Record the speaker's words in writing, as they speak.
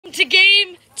To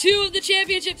game 2 of the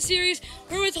championship series.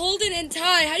 We're with Holden and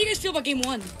Ty. How do you guys feel about game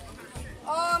 1?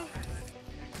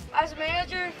 As a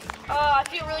manager, I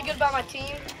feel really good about my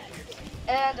team,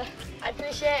 and I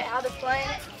appreciate how they're playing,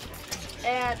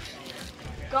 and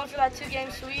going for that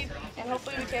 2-game sweep, and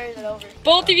hopefully we carry that over.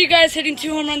 Both of you guys hitting 2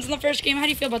 home runs in the first game. How do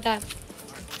you feel about that?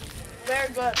 Very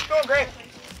good. Going great.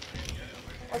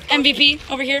 MVP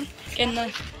over here, getting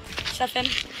the stuff in.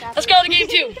 Let's go to game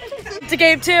 2. To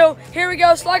game 2. Here we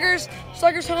go. Sluggers.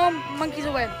 Sluggers home. Monkeys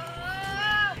away.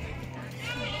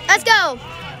 Let's go.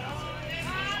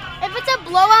 If it's a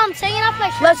blowout, I'm taking off my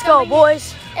shirt. Let's go,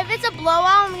 boys. If it's a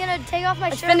blowout, I'm going to take off my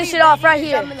shirt. Let's finish it off right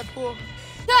here. I'm in the pool.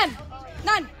 10,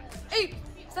 9, 8,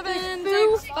 7,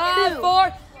 6, 5,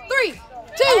 4, 3,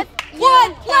 2,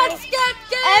 1. Let's get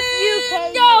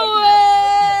game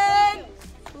going.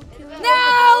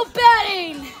 Now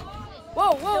betting.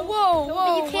 Whoa, whoa, whoa,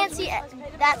 whoa. But you can't see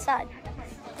that side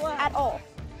at all.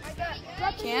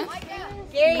 Can't?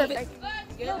 Perfect.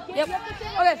 Yep.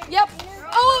 Okay, yep.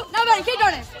 Oh, now betting. Keep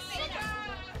doing it.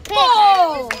 Pitch.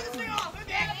 Oh!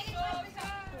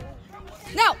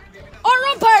 Now, our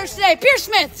umpires today, Pierce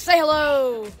Smith, say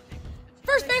hello.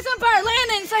 First base umpire,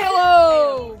 Landon, say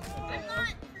hello.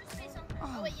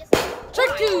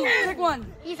 Trick 2, trick 1.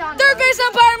 Third base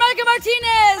umpire, Micah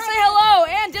Martinez, say hello.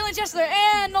 And Dylan Chesler,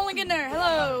 and Nolan Gidner,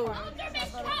 hello.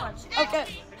 Okay,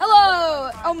 hello.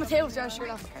 Oh, Mateo's got a shirt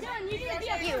off.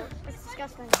 You. It's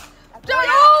disgusting.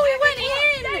 Oh, he went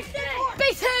in.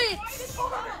 Base hit.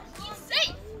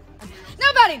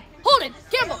 Now batting, Holden,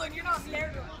 Campbell.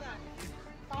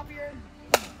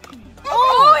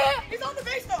 Oh, yeah. He's on the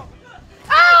base though.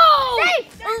 Oh!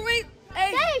 Safe. Or wait,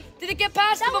 hey, Safe. did it get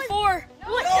past him before?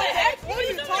 What are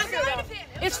you talking about?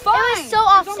 It's fine. It was so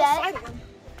offset.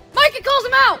 Micah calls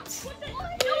him out.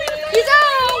 He's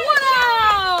out. 1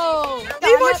 out.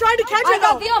 Levi tried to catch it I'm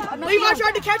not though. the ump. I'm not the Levi ump.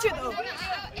 tried to catch it though.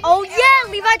 Oh,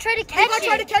 yeah. Levi tried to catch Levi it.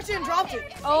 tried to catch it and dropped it.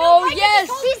 Oh, yes.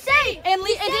 He's safe. And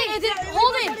it didn't.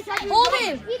 Holden.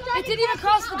 It didn't even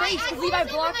cross the base because Levi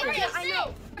blocked it. I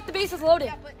know. The base is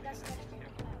loaded.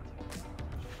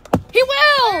 He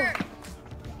will.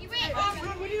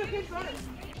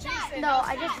 No,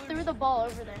 I just threw the ball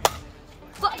over there.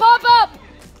 Pop up.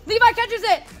 Levi catches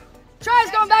it.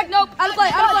 Tries going back. Nope. Out of play.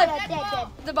 Out of play. Dead.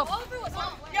 The ball.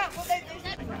 Yeah, well,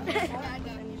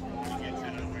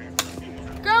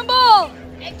 Ground ball.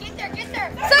 Hey, get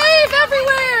there. Save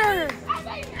everywhere.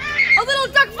 A little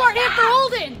duck fart hit for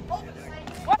Holden.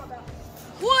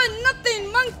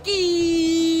 1-0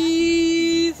 monkeys.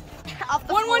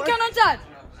 1-1 count on time.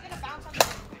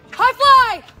 High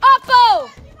fly. Oppo.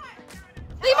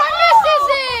 Levi misses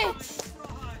it.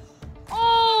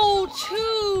 Oh,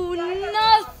 2-0.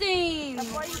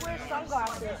 Why you wear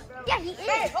sunglasses? Yeah, he is.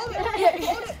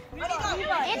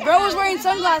 Bro was wearing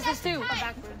sunglasses too.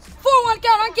 4-1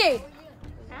 count on Gabe.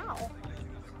 Ow.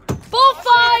 Ball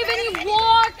 5 and he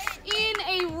walks in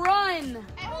a run.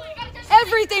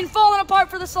 Everything falling apart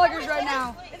for the Sluggers right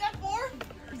now. is that 4?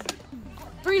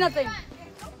 3-0.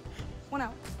 1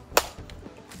 out.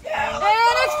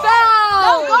 And it's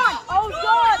foul. Gone. Oh, it's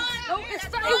gone. No, it's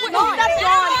foul. It Gone. That's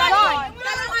gone.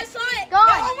 I saw it. Gone.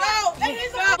 Oh, no. That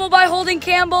is out. Double by Holden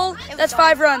Campbell. That's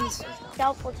 5 runs.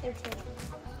 Doubtful 2-2.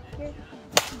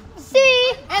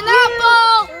 See? And that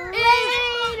ball is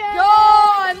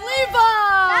gone. Levi.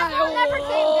 That ball never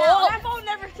came down. That ball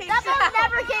never came That ball down.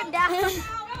 never came down.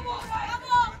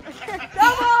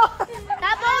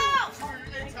 That ball.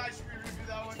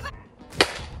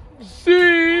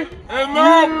 See, and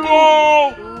that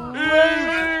ball is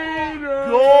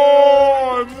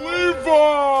gone. Levi.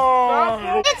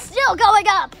 It's still going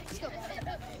up.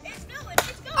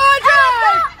 Oh,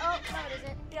 drive. Oh, no, it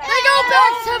isn't. They go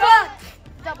back to back.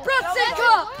 Double. Brunson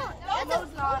Cup.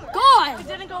 Almost not. Gone. It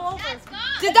didn't go over.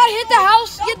 Did that hit the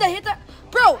house? Did that hit the...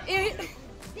 Bro,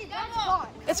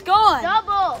 it's gone.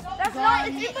 Double. That's not.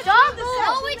 It's in between Double. the steps.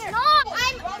 No, it's not.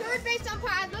 I'm third base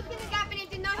umpire. I looked in the gap and it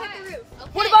did not hit the roof.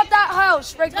 Okay. What about that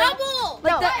house? Right there? Double.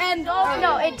 Like No. the end.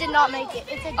 No, it did not make it.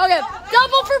 It's a Okay,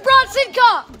 double for Bronson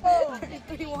Cup.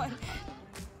 3-1.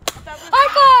 High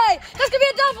five. That's going to be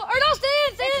a double. Or no, stay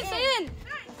in.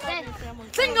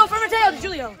 Single for Mateo to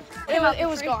Julio. It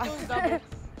was gone.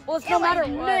 Well, it's no matter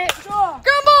what. Ground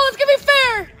ball, it's going to be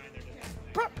fair.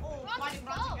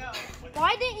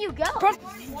 Why didn't you go?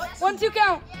 1-2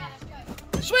 count.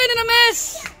 Swing and a miss.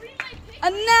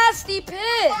 A nasty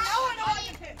pitch.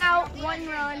 Out 1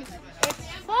 run. It's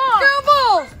 4. Ground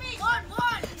ball.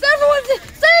 Everyone's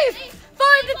safe.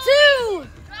 5-2.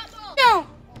 Count.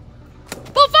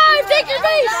 Ball 5, take your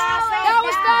base. That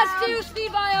was fast too,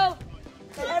 Speed Bio.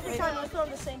 Every time I throw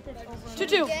the same pitch over.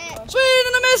 2-2. Swing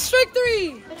and a miss, strike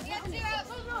 3.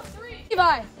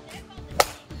 Levi.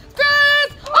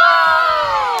 Chris!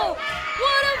 Oh!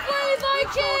 What a play by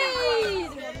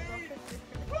Cade!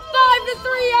 5-3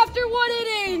 after 1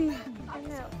 inning.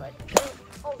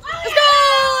 It's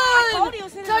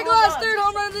good! Ty Glass, third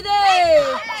home run of the day.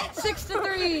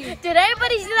 6-3. Did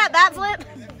anybody see that bat flip?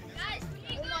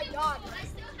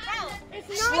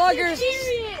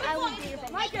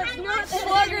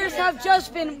 Sluggers have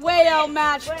just been way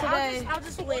outmatched today. I'll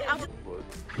just wait.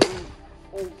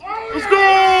 Let's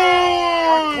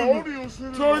go!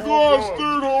 Ty Glass,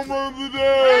 third home run of the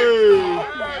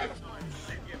day.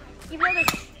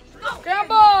 Ground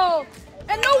ball!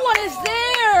 And no one is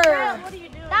there!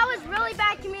 That was really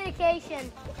bad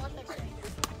communication.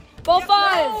 Ball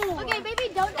 5. Okay, baby,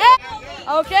 don't.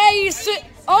 Okay, he's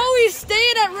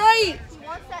staying at right. He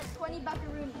wants that 20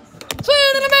 buckaroonies.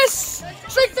 Swing and a miss!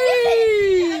 Strike 3!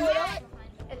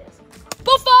 It is.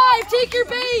 Ball 5, take your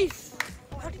base!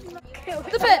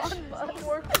 The pitch.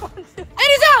 And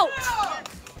he's out!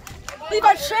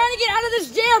 Levi trying to get out of this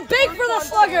jam. Big for the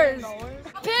Sluggers.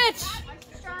 Pitch.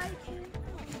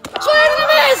 Swing and a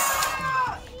miss!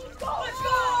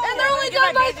 And they're only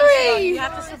down by 3. You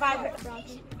have to survive it.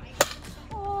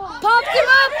 Popped him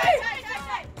up.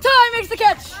 Ty makes the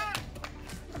catch.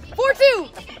 4-2.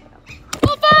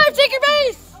 Ball 5, take your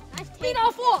base. Lead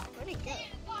off walk.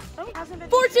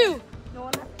 4-2.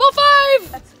 Ball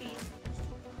 5.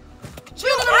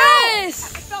 Swing and a miss.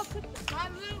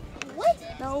 What?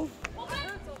 No.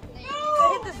 They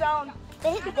hit the zone.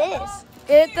 They hit this.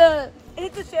 Hit the It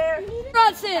hit the chair.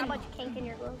 Bronson. Much kink in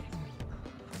your glove.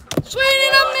 Swing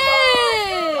and a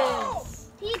miss.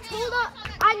 He told us.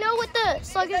 I know what the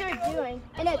Sluggers are doing,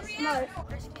 and it's smart.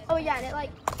 Oh yeah, and it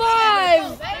like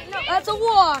 5. That's a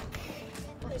walk.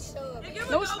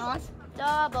 No, it's not.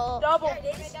 double. Double.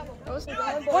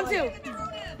 1-2.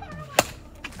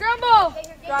 Ground ball.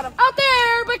 Got him. Out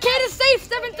there, but Kate is safe.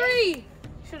 7-3.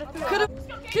 Could have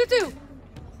 2-2.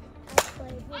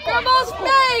 Ground ball's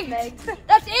bagged.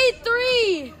 That's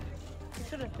 8-3.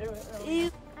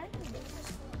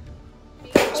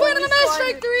 Swing and a miss.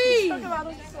 Strike 3.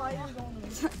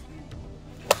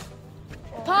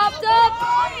 Popped up.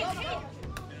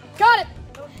 Got it.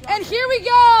 And here we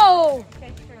go.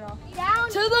 Down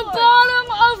To the bottom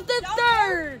of the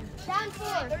third. Down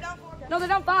 4. No, they're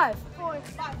down 5. 4.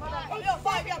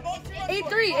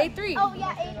 8-3. 8-3. Oh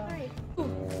yeah,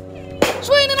 8-3.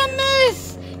 Swing and a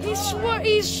miss. He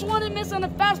swung and missed on a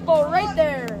fastball right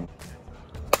there. And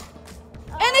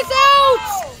it's out.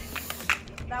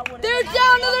 They're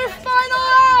down to their final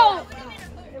out.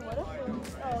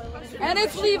 And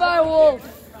it's Levi Wolf.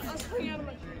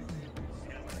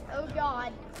 Oh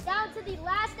God. Down to the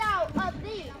last out of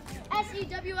the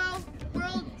SEWL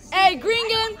World. Hey, Green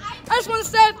Game, I just want to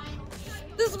say,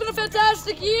 this has been a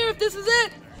fantastic year. If this is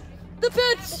it, the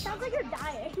pitch. Sounds like you're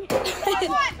dying.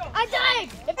 I'm dying.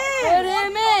 Put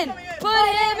him in. Put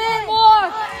him in.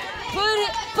 Walk. Put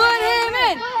him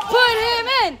in. Put him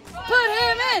in. Put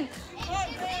him in.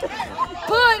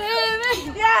 Put him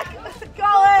in. Yeah,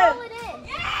 call Call in. it in.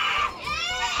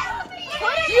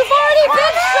 You've already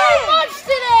pitched so much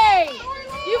today.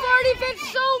 You've already pitched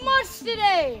so much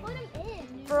today. Put him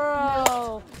in.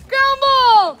 Bro. Ground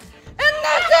ball. And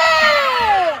that's it.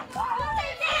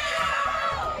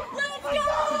 Let's go.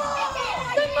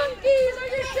 The Monkeys are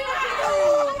your champions.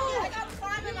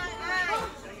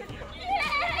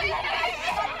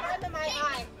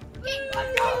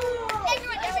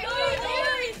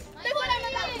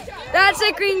 That's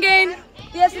it, Green Game.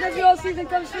 The SEWL season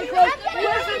comes to a close. We're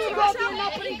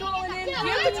not putting Colin in. Do you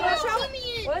have to cross out?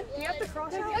 What? Do you have to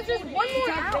cross out? That's just one more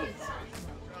out.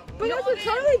 But that's what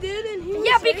Charlie did, and he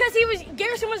Yeah, because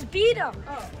Garrison was beat him.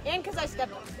 and because I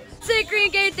stepped on. That's it,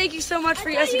 Green Game. Thank you so much for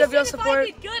your SEWL support.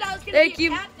 Thank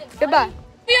you. Goodbye.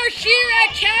 We are here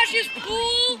at Cash's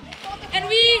Pool, and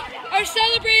we are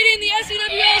celebrating the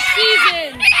SEWL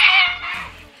season.